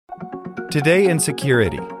Today in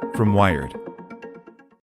Security from Wired.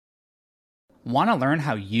 Want to learn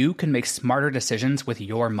how you can make smarter decisions with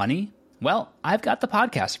your money? Well, I've got the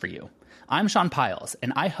podcast for you. I'm Sean Piles,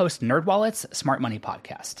 and I host NerdWallet's Smart Money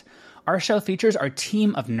Podcast. Our show features our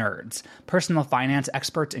team of nerds, personal finance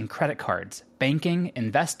experts in credit cards, banking,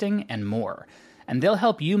 investing, and more. And they'll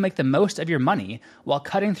help you make the most of your money while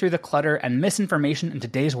cutting through the clutter and misinformation in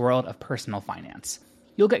today's world of personal finance.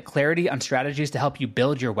 You'll get clarity on strategies to help you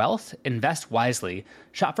build your wealth, invest wisely,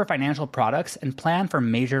 shop for financial products, and plan for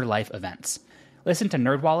major life events. Listen to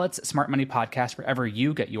NerdWallet's Smart Money Podcast wherever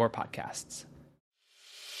you get your podcasts.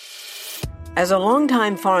 As a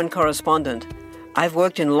longtime foreign correspondent, I've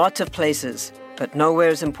worked in lots of places, but nowhere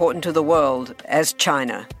as important to the world as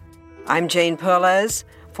China. I'm Jane Perlez,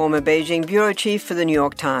 former Beijing bureau chief for the New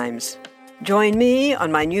York Times. Join me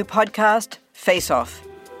on my new podcast, Face Off,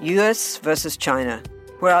 U.S. versus China,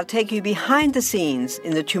 where I'll take you behind the scenes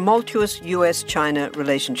in the tumultuous U.S.-China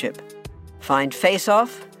relationship. Find Face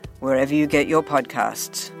Off wherever you get your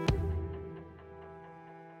podcasts.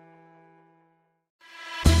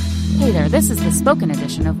 Hey there, this is the spoken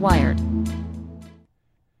edition of Wired.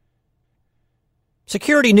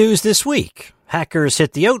 Security news this week. Hackers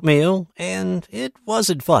hit the oatmeal, and it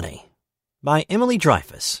wasn't funny. By Emily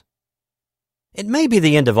Dreyfus. It may be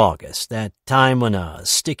the end of August, that time when a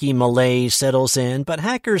sticky malaise settles in, but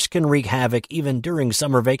hackers can wreak havoc even during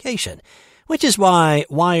summer vacation, which is why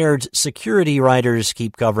Wired's security writers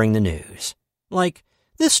keep covering the news. Like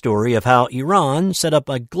this story of how Iran set up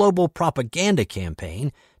a global propaganda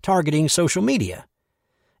campaign targeting social media.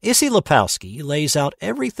 Issy Lepowski lays out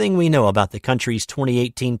everything we know about the country's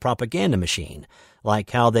 2018 propaganda machine,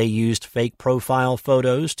 like how they used fake profile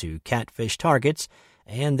photos to catfish targets,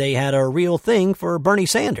 and they had a real thing for Bernie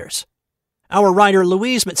Sanders. Our writer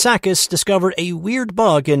Louise Matsakis discovered a weird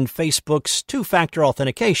bug in Facebook's two-factor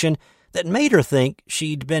authentication that made her think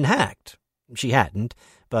she'd been hacked. She hadn't,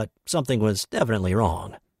 but something was definitely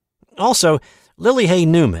wrong. Also, Lily Hay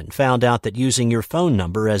Newman found out that using your phone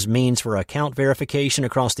number as means for account verification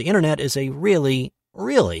across the internet is a really,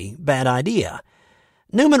 really bad idea.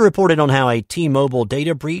 Newman reported on how a T-Mobile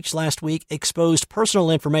data breach last week exposed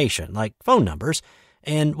personal information like phone numbers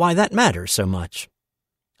and why that matters so much.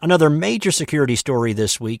 Another major security story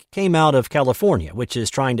this week came out of California, which is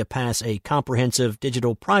trying to pass a comprehensive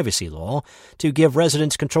digital privacy law to give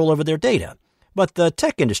residents control over their data. But the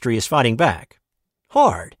tech industry is fighting back.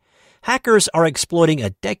 Hard. Hackers are exploiting a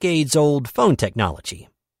decades-old phone technology,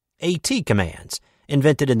 AT commands,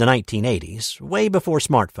 invented in the 1980s, way before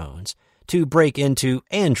smartphones, to break into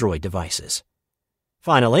Android devices.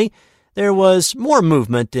 Finally, there was more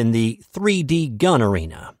movement in the 3D gun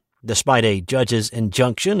arena. Despite a judge's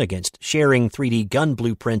injunction against sharing 3D gun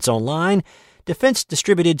blueprints online, Defense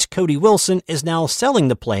Distributed's Cody Wilson is now selling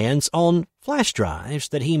the plans on flash drives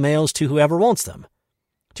that he mails to whoever wants them.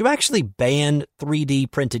 To actually ban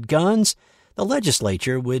 3D printed guns, the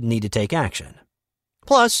legislature would need to take action.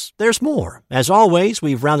 Plus, there's more. As always,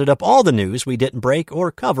 we've rounded up all the news we didn't break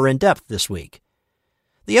or cover in depth this week.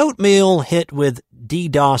 The Oatmeal hit with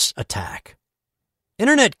DDoS attack.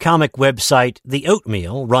 Internet comic website The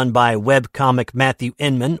Oatmeal, run by webcomic Matthew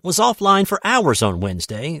Inman, was offline for hours on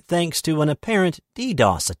Wednesday thanks to an apparent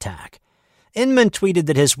DDoS attack. Inman tweeted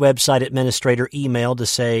that his website administrator emailed to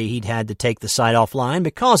say he'd had to take the site offline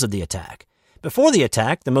because of the attack. Before the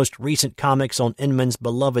attack, the most recent comics on Inman's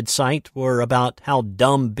beloved site were about how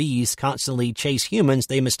dumb bees constantly chase humans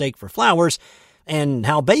they mistake for flowers and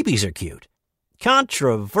how babies are cute.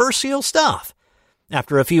 Controversial stuff.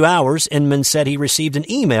 After a few hours, Inman said he received an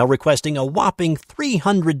email requesting a whopping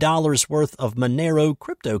 $300 worth of Monero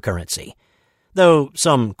cryptocurrency. Though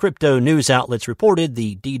some crypto news outlets reported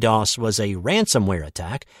the DDoS was a ransomware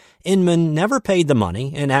attack, Inman never paid the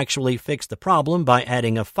money and actually fixed the problem by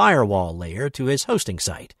adding a firewall layer to his hosting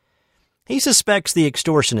site. He suspects the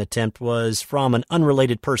extortion attempt was from an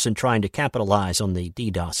unrelated person trying to capitalize on the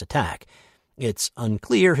DDoS attack. It's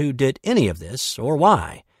unclear who did any of this or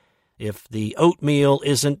why. If the oatmeal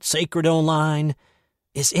isn't sacred online,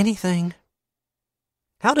 is anything?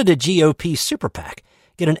 How did a GOP super PAC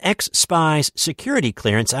get an ex-spy's security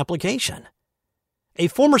clearance application? A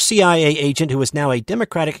former CIA agent who is now a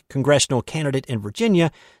Democratic congressional candidate in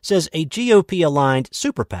Virginia says a GOP-aligned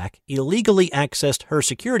super PAC illegally accessed her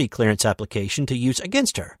security clearance application to use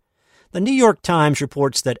against her. The New York Times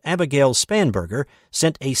reports that Abigail Spanberger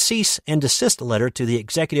sent a cease and desist letter to the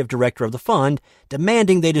executive director of the fund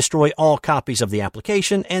demanding they destroy all copies of the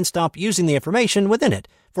application and stop using the information within it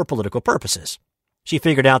for political purposes. She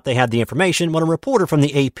figured out they had the information when a reporter from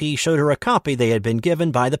the AP showed her a copy they had been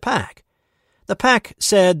given by the PAC. The PAC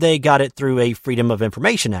said they got it through a Freedom of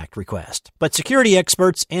Information Act request, but security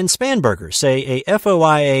experts and Spanbergers say a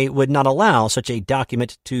FOIA would not allow such a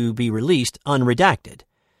document to be released unredacted.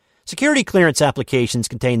 Security clearance applications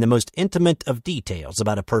contain the most intimate of details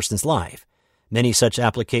about a person's life. Many such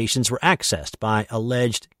applications were accessed by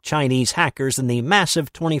alleged Chinese hackers in the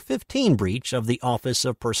massive 2015 breach of the Office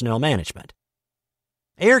of Personnel Management.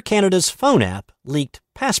 Air Canada's phone app leaked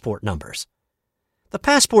passport numbers. The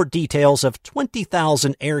passport details of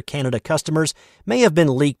 20,000 Air Canada customers may have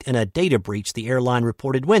been leaked in a data breach, the airline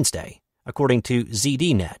reported Wednesday, according to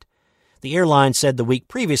ZDNet. The airline said the week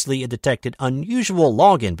previously it detected unusual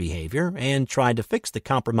login behavior and tried to fix the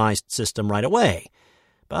compromised system right away.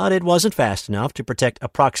 But it wasn't fast enough to protect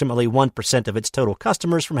approximately 1% of its total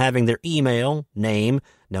customers from having their email, name,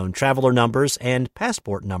 known traveler numbers, and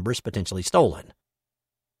passport numbers potentially stolen.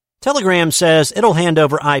 Telegram says it'll hand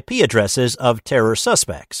over IP addresses of terror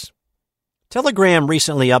suspects. Telegram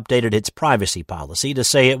recently updated its privacy policy to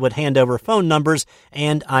say it would hand over phone numbers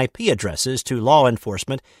and IP addresses to law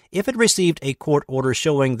enforcement if it received a court order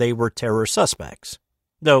showing they were terror suspects.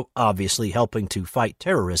 Though obviously helping to fight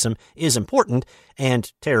terrorism is important,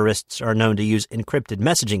 and terrorists are known to use encrypted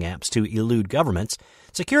messaging apps to elude governments,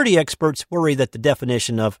 security experts worry that the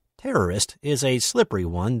definition of terrorist is a slippery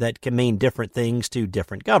one that can mean different things to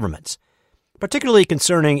different governments. Particularly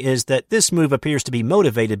concerning is that this move appears to be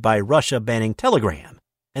motivated by Russia banning Telegram,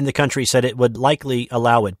 and the country said it would likely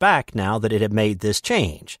allow it back now that it had made this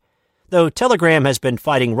change. Though Telegram has been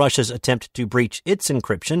fighting Russia's attempt to breach its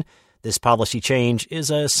encryption, this policy change is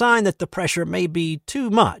a sign that the pressure may be too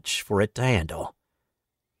much for it to handle.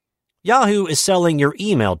 Yahoo is selling your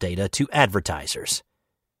email data to advertisers.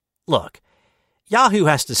 Look, Yahoo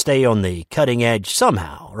has to stay on the cutting edge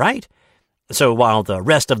somehow, right? So while the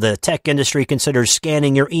rest of the tech industry considers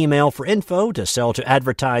scanning your email for info to sell to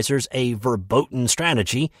advertisers a verboten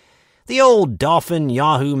strategy, the old dolphin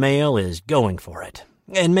Yahoo Mail is going for it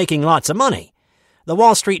and making lots of money. The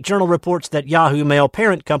Wall Street Journal reports that Yahoo Mail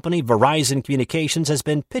parent company Verizon Communications has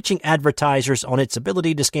been pitching advertisers on its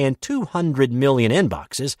ability to scan 200 million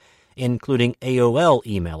inboxes, including AOL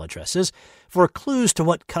email addresses, for clues to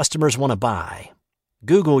what customers want to buy.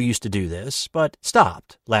 Google used to do this, but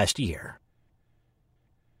stopped last year.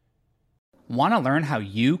 Want to learn how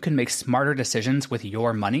you can make smarter decisions with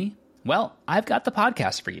your money? Well, I've got the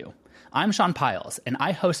podcast for you. I'm Sean Piles, and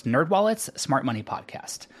I host NerdWallet's Smart Money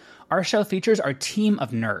Podcast. Our show features our team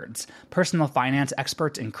of nerds, personal finance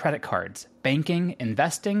experts in credit cards, banking,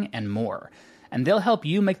 investing, and more. And they'll help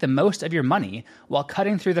you make the most of your money while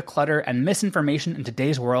cutting through the clutter and misinformation in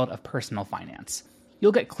today's world of personal finance.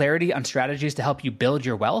 You'll get clarity on strategies to help you build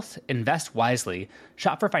your wealth, invest wisely,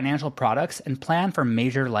 shop for financial products, and plan for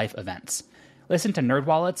major life events. Listen to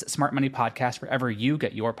NerdWallet's Smart Money Podcast wherever you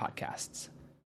get your podcasts.